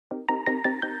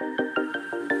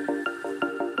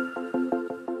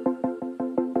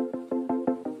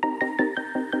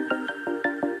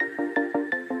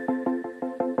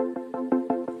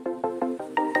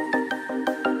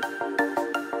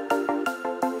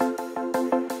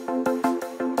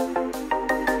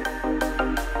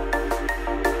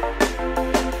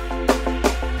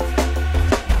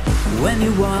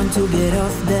you want to get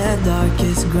off the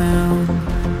darkest ground,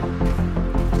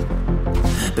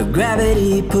 but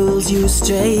gravity pulls you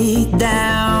straight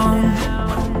down.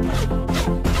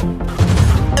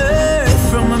 Earth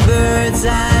from a bird's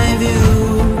eye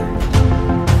view.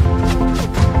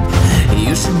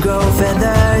 You should grow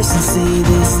feathers and see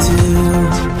this too.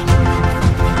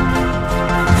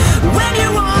 When you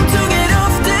want to get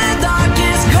off the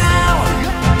darkest ground,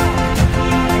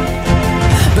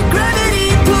 but gravity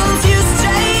pulls you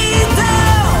straight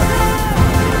down.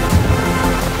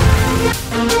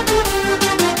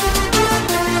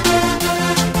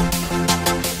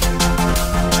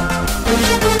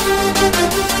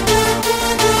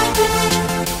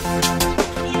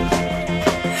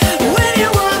 When you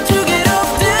want to get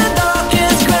off the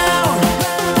darkest ground,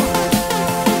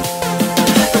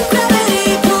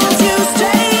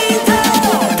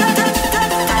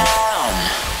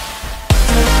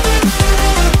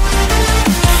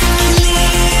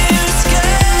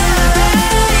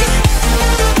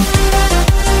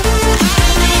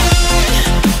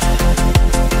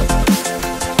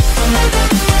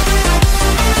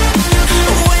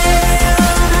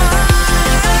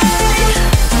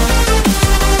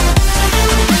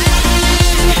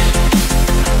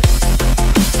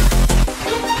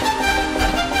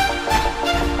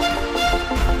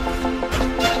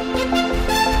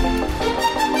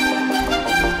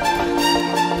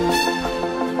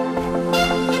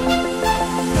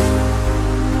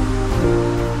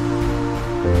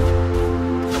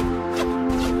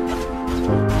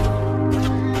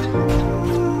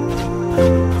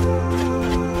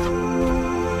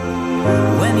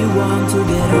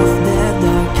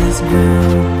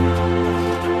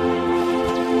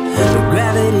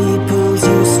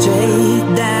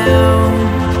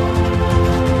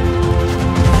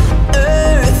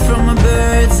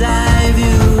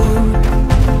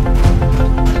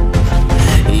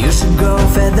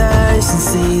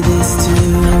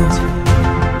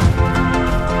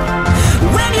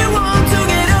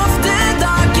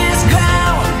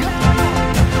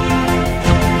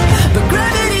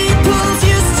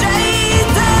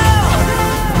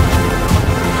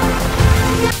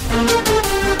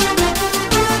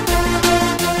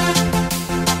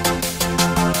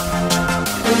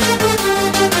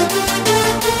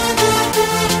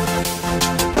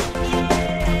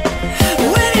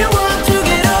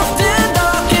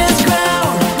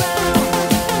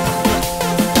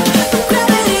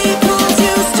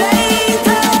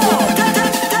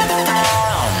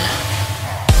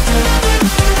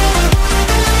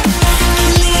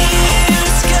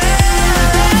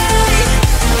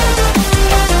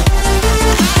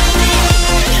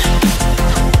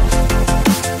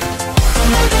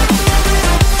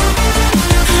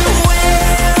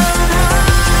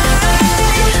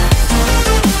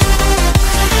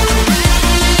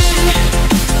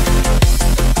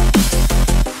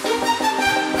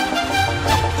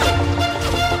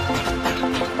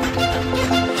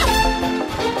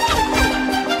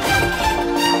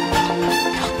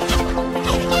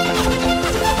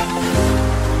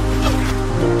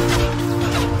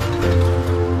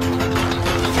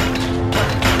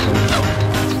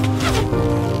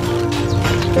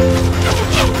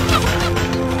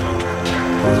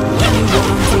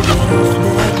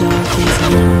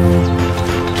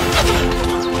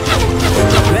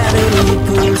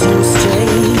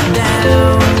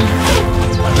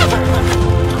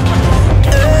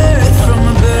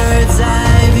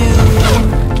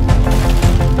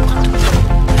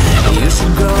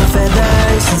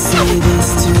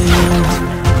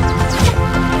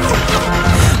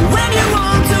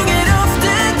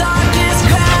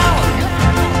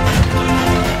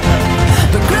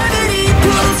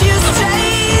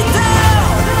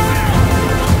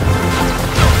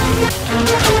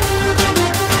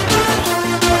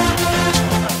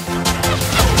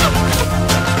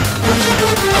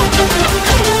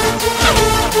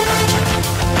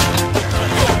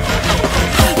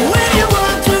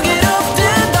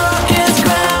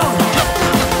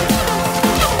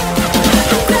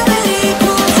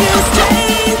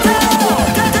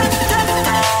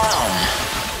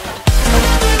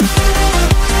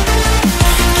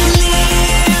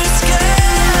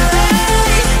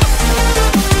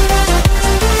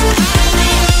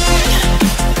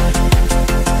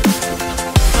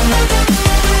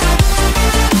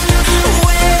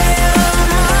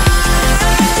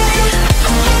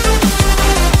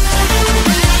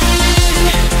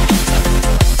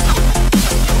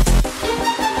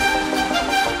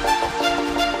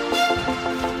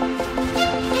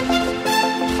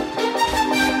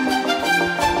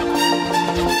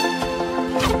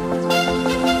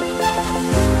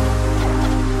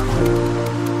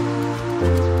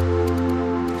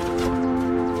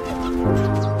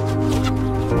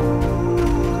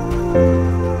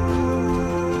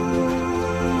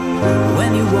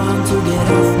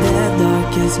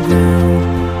 darkest ground.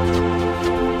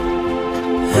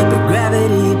 But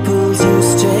gravity pulls you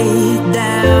straight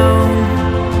down.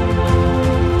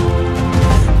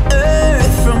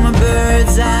 Earth from a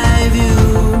bird's eye view.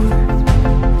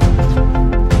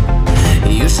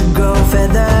 You should grow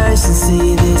feathers and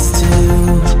see this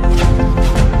too.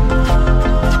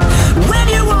 When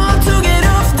you want to get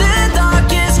off the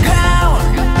darkest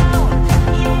ground,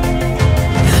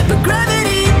 but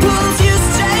gravity pulls you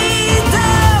straight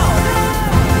down.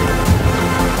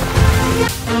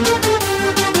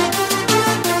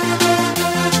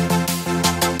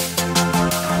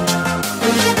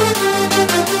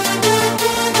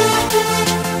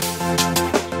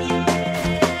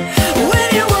 When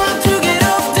you want to get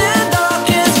off the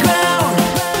darkest ground,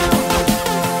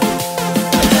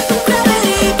 but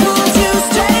gravity pulls you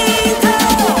straight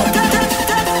down.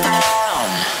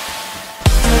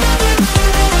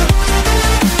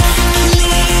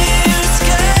 Clear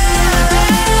sky.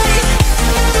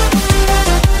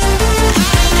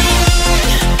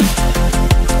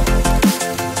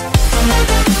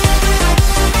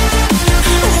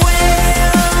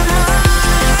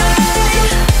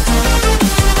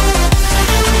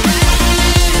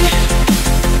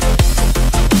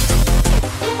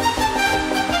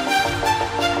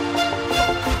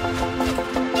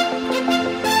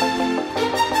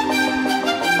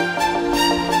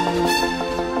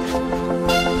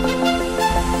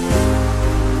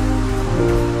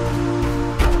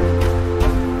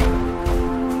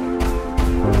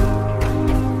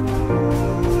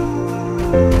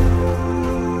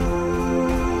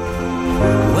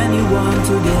 When you want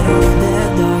to get off that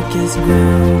darkest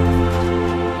ground,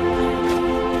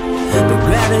 but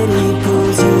gravity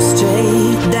pulls you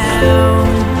straight down.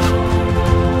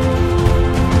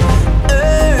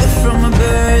 Earth from a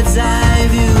bird's eye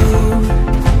view.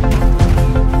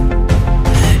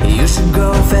 You should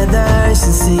grow feathers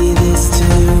and see this too.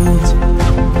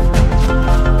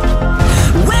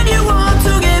 When you want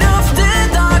to get off the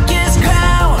darkest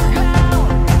ground,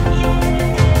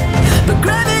 but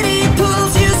gravity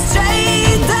pulls you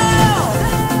straight down.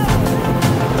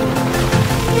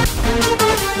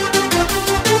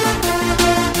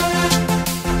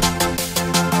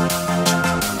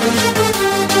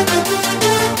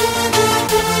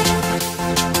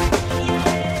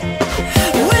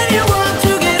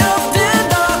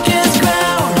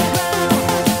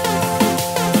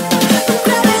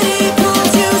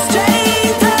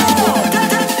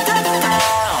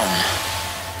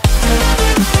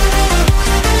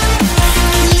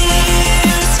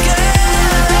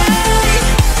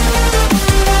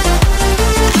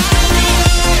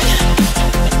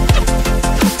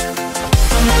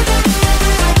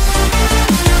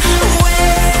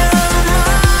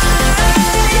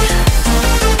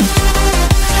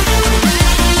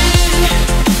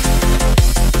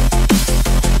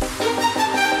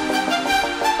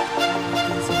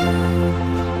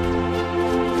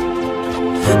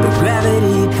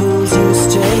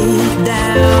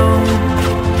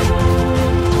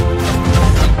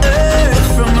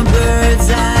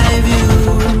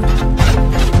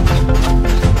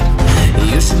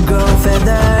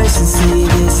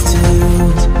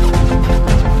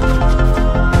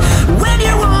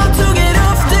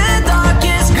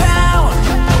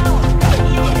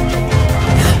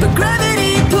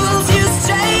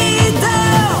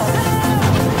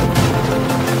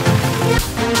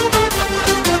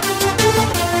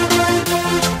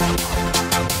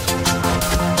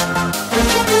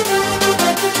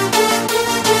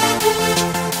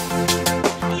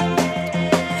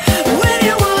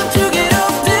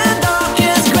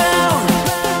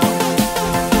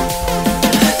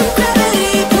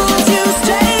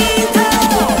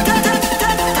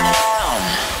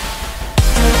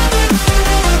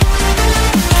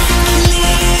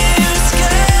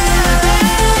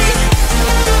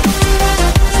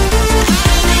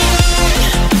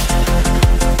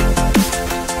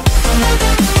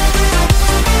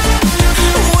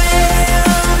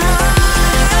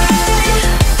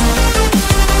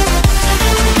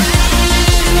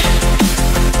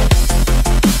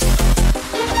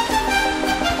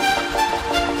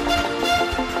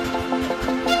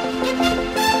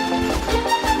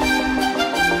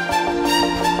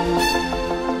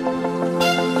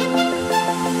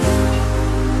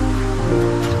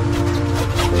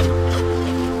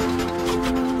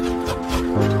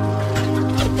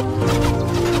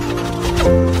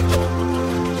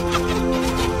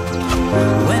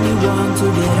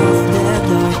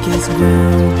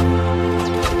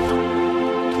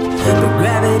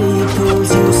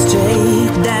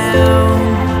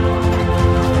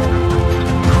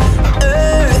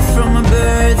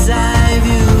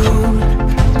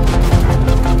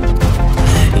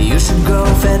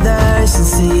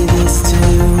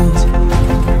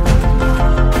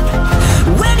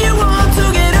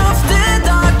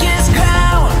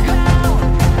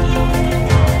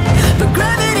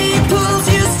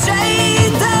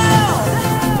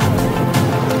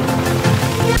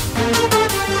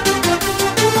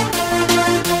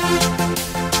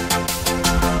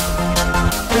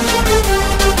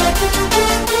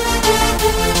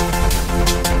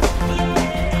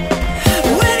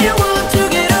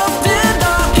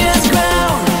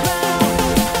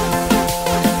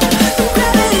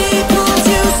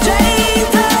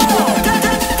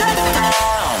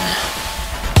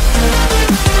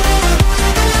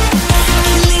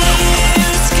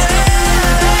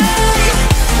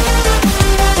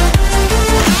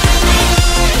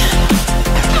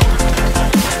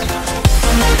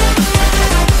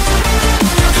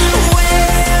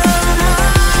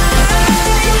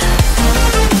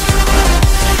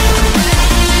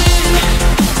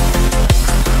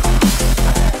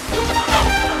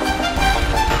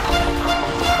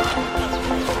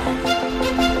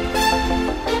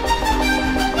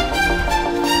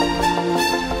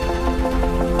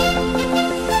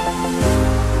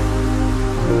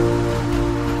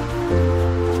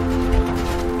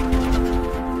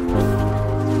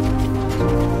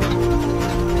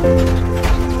 When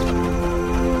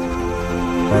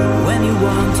you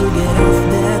want to get off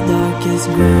that darkest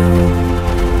ground,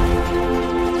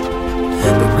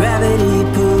 but gravity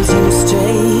pulls you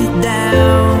straight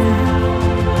down.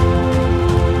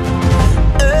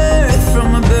 Earth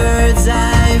from a bird's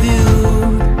eye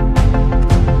view.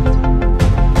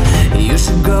 You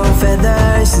should grow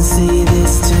feathers and see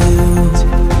this too.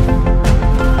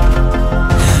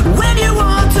 When you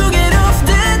want to get off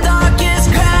the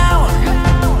darkest ground,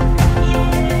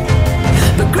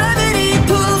 but gravity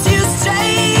pulls you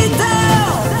straight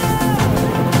down.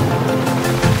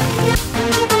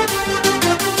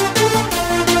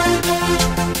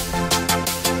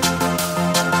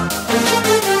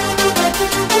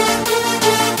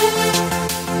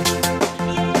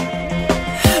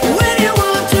 When you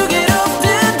want to get off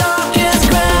the darkest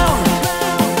ground,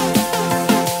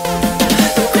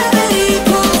 but gravity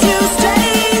pulls you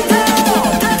straight down.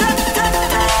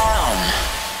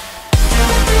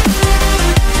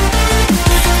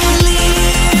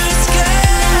 Clear sky.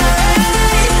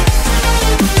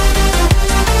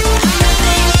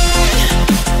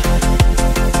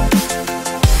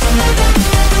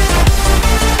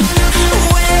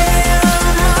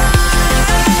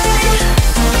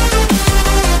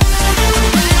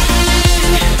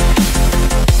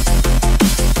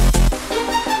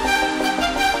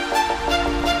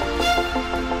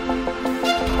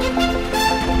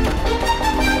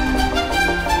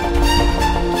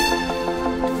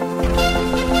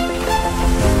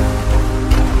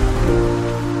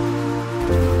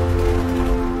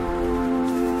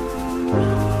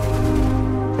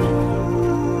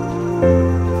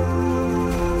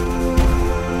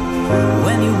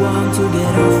 When you want to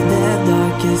get off that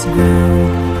darkest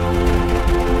ground,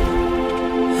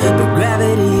 but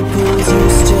gravity pulls you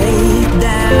straight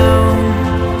down.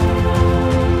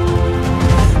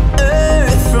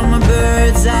 Earth from a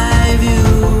bird's eye view.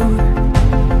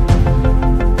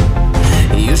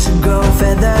 You should grow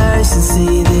feathers and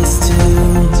see this too.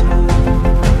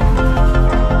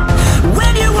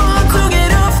 When you want to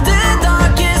get off the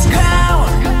darkest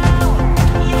ground,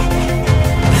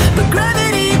 but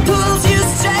gravity pulls you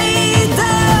straight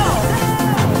down.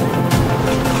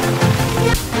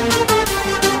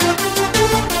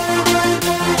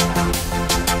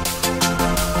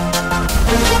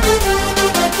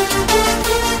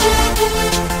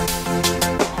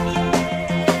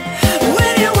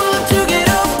 When you want to get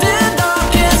off the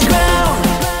darkest ground,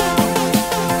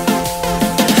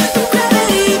 but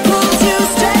gravity pulls you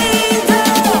straight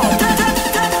down.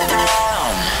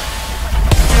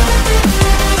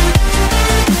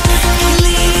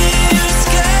 Clear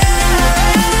sky.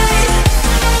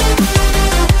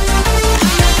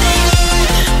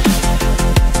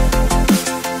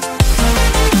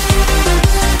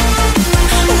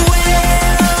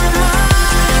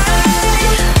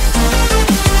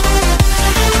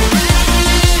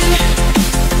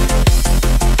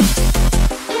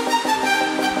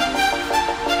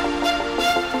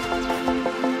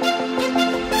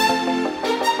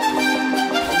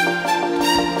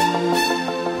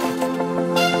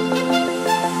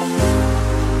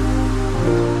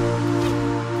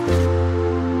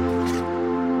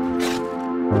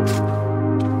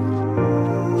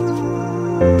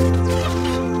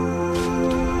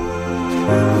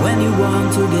 When you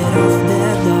want to get off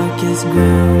that darkest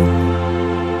ground,